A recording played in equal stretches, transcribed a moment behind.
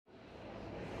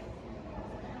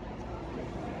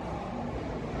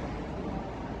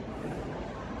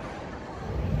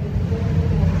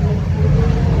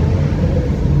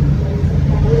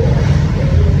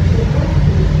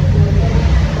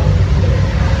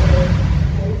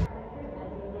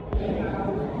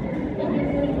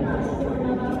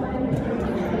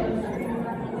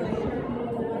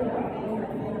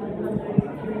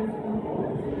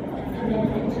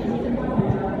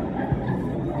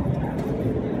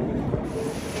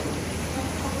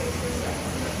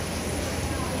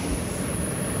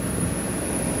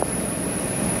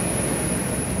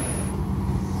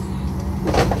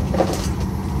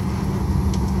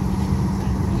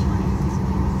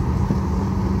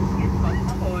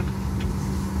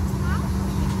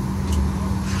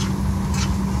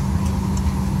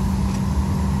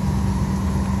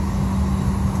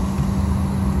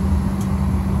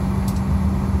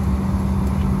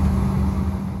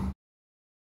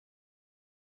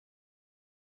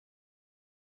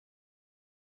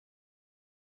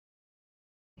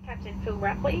Captain Phil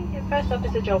Rapley and First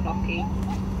Officer Joel Notkey.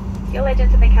 Your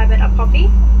legends in the cabin are Poppy,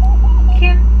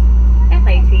 Kim, and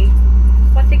Lacey.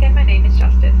 Once again, my name is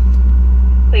Justice.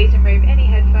 Please remove any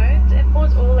headphones and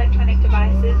pause all electronic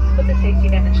devices for the safety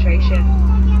demonstration.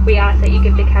 We ask that you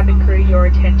give the cabin crew your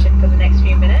attention for the next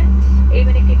few minutes,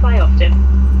 even if you fly often.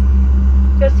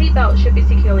 Your seatbelt should be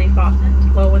securely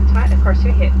fastened, low and tight across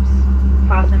your hips.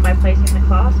 Fasten by placing the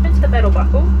clasp into the metal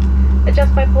buckle,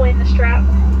 adjust by pulling the strap,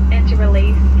 and to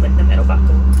release, lift the metal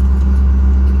buckle.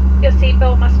 Your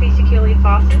seatbelt must be securely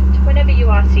fastened whenever you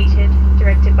are seated,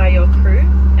 directed by your crew,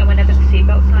 and whenever the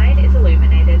seatbelt sign is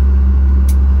illuminated.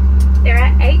 There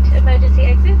are 8 emergency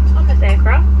exits on this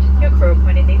aircraft. Your crew are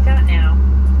pointing these out now.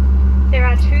 There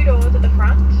are 2 doors at the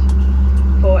front,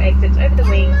 4 exits over the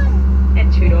wings,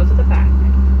 and 2 doors at the back.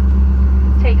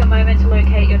 Take a moment to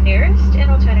locate your nearest and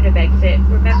alternative exit,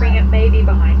 remembering it may be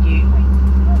behind you.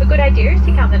 A good idea is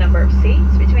to count the number of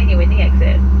seats between you and the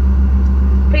exit.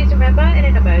 Please remember, in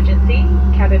an emergency,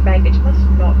 cabin baggage must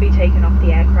not be taken off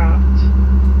the aircraft.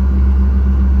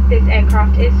 This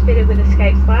aircraft is fitted with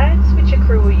escape slides, which your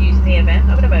crew will use in the event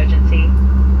of an emergency.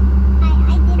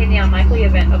 In the unlikely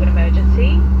event of an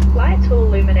emergency, lights will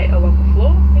illuminate along the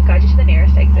floor and guide you to the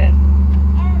nearest exit.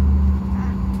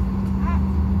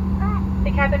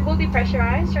 The cabin will be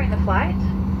pressurized during the flight.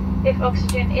 If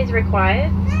oxygen is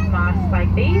required, masks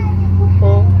like these will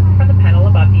fall from the panel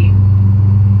above you.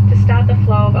 To start the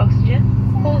flow of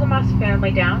oxygen, pull the mask firmly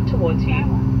down towards you.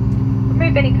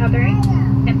 Remove any coverings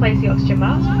and place the oxygen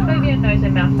mask over your nose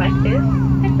and mouth like this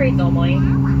and breathe normally,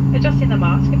 adjusting the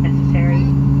mask if necessary.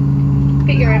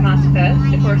 Fit your own mask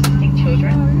first before assisting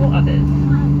children or others.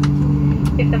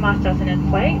 If the mask doesn't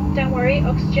inflate, don't worry,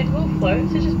 oxygen will flow,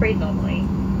 so just breathe normally.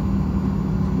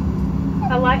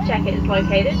 A life jacket is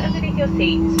located underneath your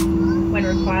seat. When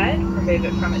required, remove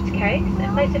it from its case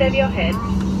and place it over your head.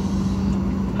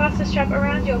 Pass the strap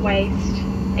around your waist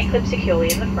and clip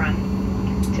securely in the front.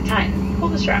 To tighten, pull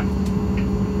the strap.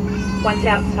 Once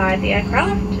outside the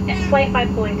aircraft, inflate by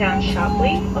pulling down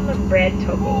sharply on the red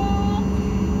toggle.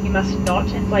 You must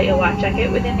not inflate your life jacket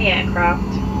within the aircraft.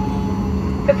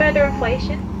 For further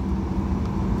inflation,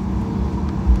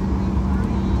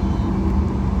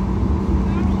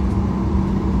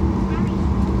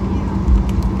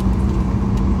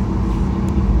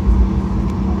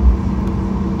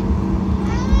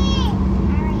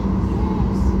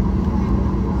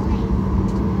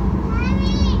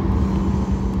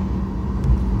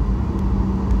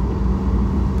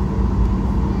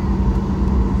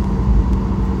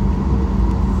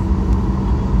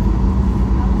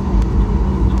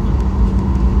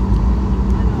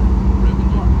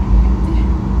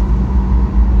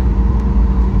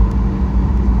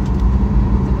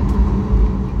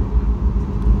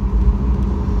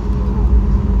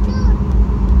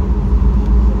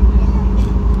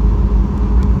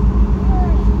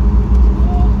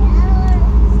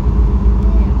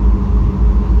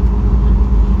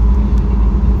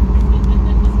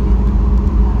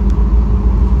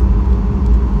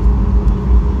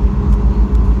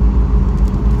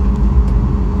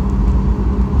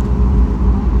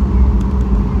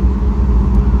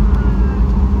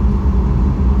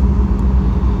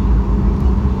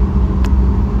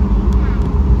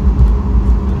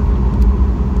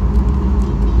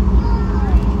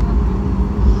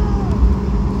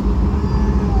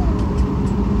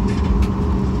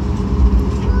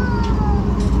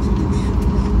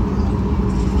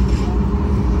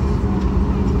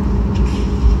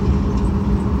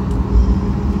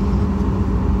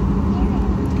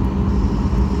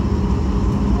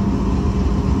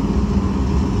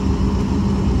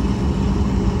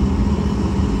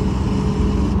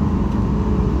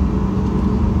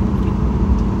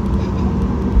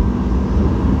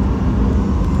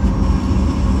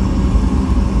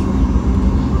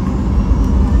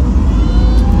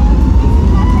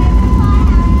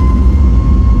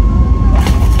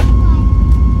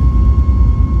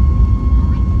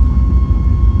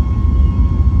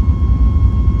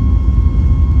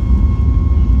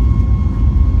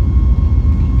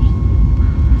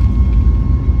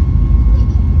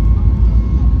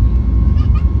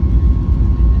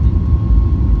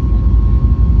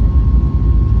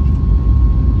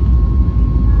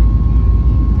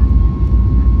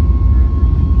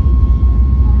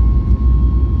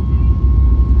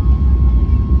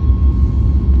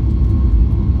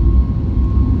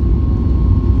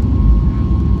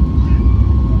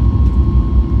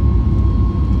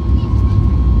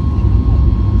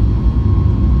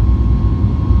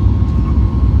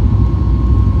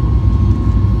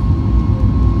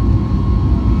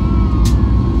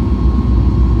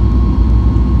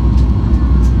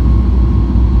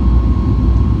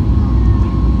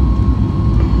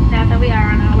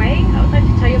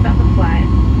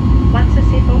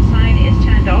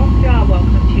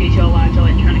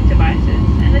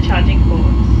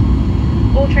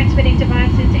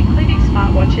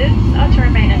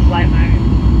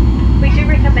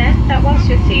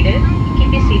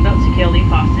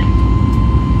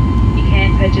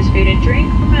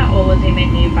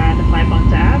 Melbourne menu via the Fly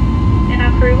Bonza app, and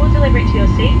our crew will deliver it to your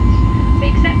seat.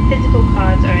 We accept physical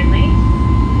cards only.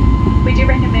 We do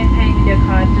recommend paying with your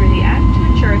card through the app to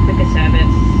ensure a quicker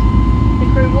service. The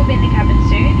crew will be in the cabin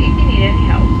soon if you need any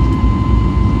help.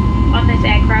 On this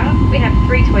aircraft, we have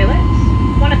 3 toilets,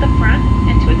 1 at the front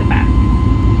and 2 at the back.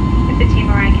 If the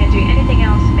team or I can do anything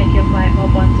else to make your flight more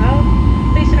bonza,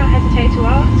 please do not hesitate to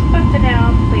ask, but for now,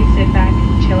 please sit back,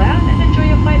 chill out and enjoy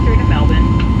your flight through to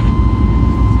Melbourne.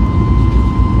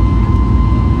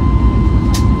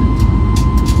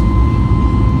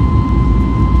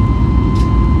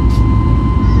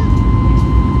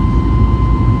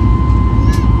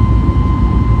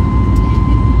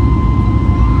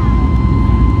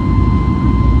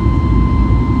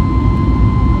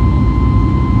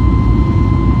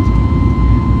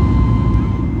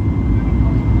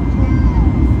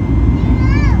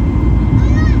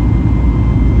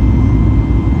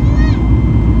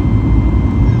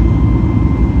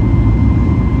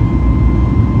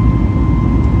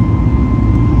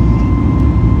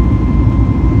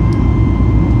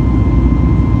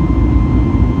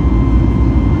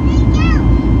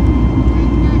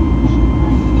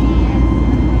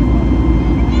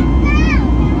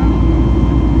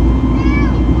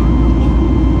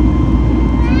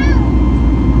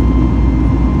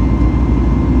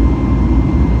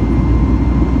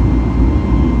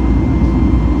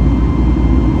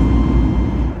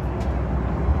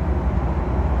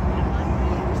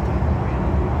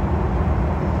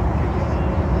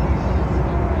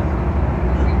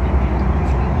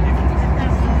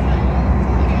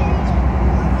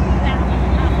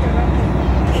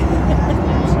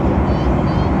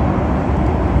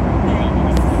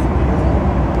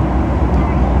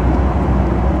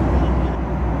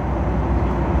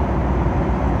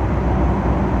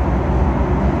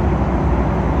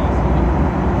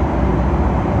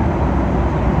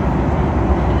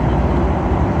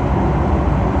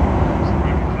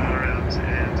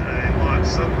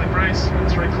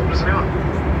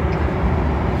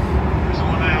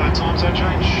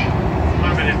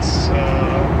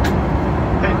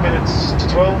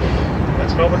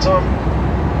 Melbourne time,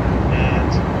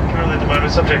 and currently at the moment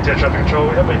subject to air traffic control.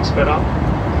 We have been sped up,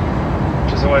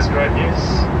 which is always great news,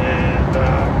 and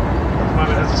at the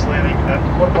moment has us landing at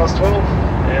 12:15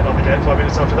 and on the gate 5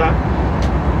 minutes after that.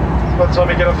 By the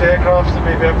time we get off the aircraft it'll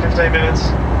be about 15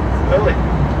 minutes early.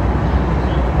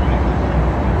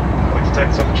 I'd like to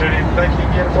take this opportunity to thank you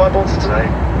again for Fly Bonza today.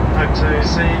 Hope to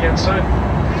see you again soon.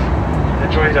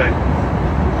 Enjoy your day.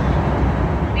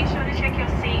 Be sure to check your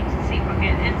seat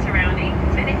pocket and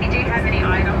surroundings, and if you do have any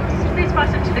items, please pass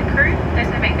them to the crew as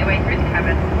they make their way through the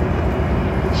cabin.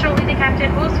 Shortly the captain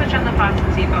will switch on the fasten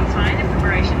seatbelt sign in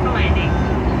preparation for landing.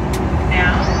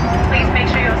 Now, please make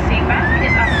sure your seat back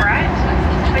is upright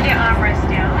with your armrest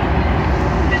down.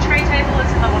 The tray table is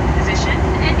in the locked position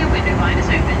and your window line is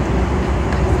open.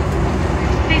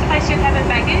 Please place your cabin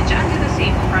baggage under the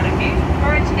seat in front of you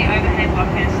or into the overhead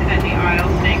lockers so that the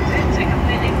aisles and exits are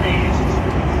completely clear.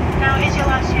 Now is your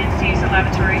last chance to use the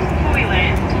lavatories before we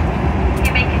land.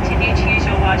 You may continue to use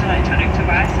your large electronic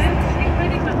devices,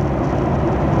 including the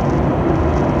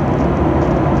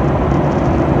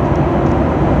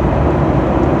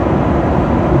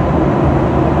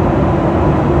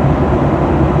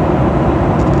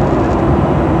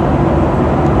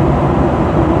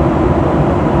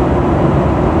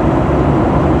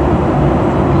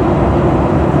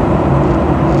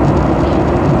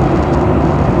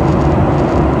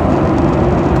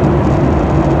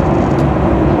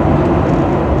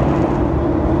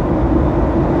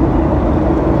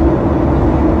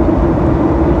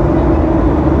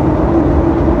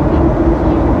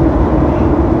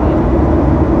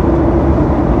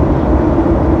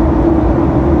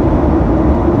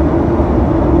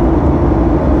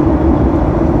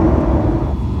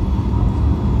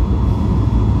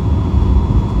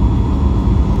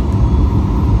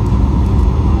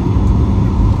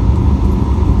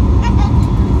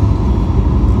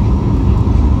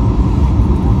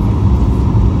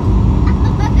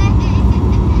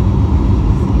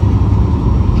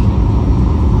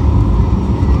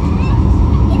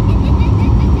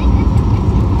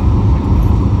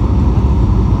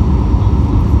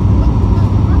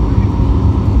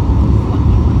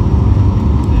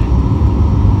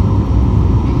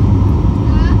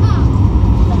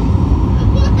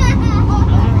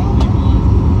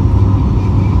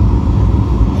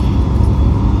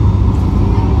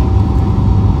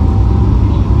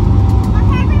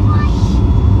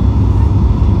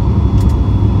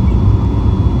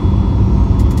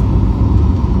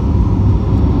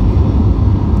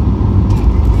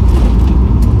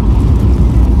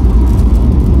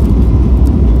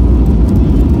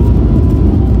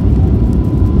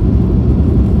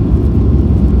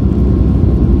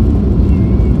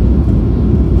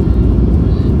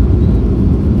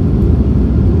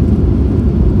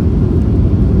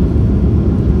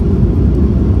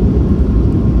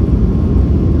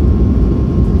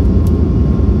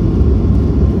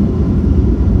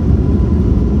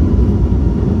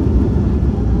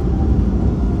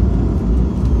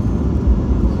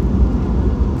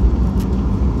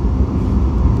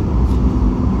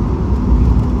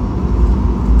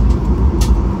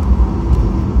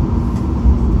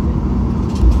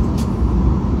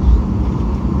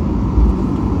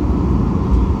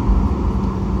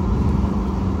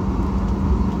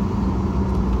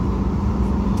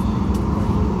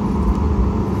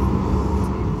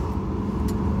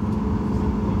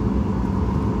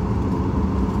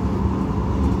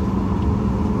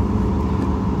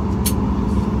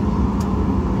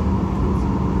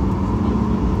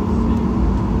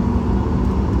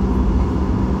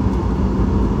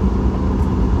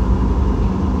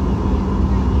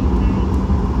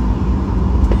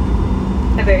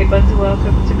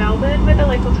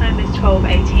arrival time is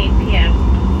 12:18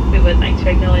 p.m. We would like to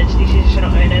acknowledge the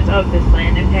traditional owners of this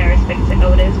land and pay our respects to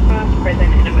elders past,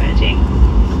 present and emerging.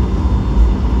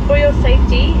 For your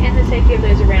safety and the safety of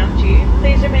those around you,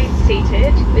 please remain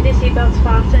seated with your seatbelts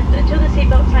fastened until the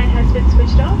seatbelt sign has been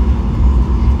switched off.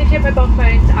 If your mobile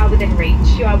phones are within reach,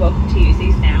 you are welcome to use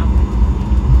these now.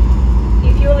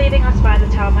 If you are leaving us via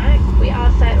the tarmac, we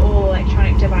ask that all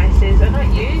electronic devices are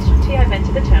not used until you have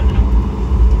entered the terminal.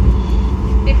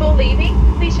 Before leaving,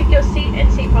 please check your seat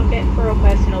and seat pocket for all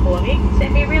personal belongings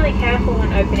and be really careful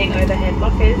when opening overhead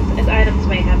lockers as items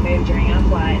may have moved during our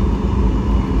flight.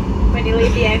 When you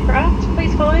leave the aircraft,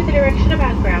 please follow the direction of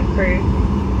our ground crew.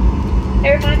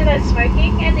 A reminder that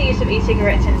smoking and the use of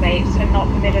e-cigarettes and vapes are not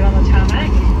permitted on the tarmac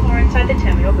or inside the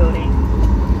terminal building.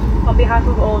 On behalf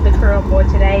of all of the crew on board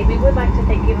today, we would like to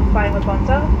thank you for flying with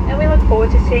Bonza, and we look forward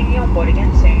to seeing you on board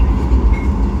again soon.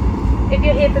 If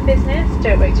you're here for business,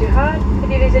 don't work too hard. If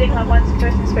you're visiting loved ones, enjoy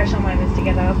some special moments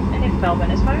together, and if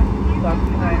Melbourne is home,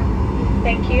 welcome home.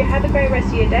 Thank you, have a great rest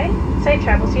of your day, safe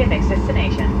travels to your next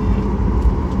destination.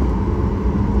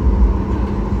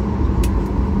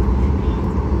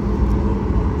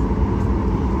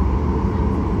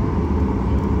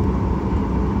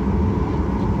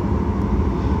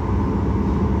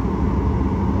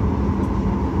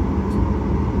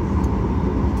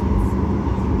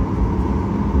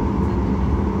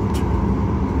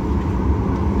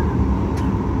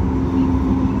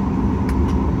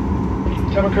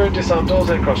 Cabin crew, disarm doors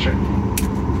and cross street.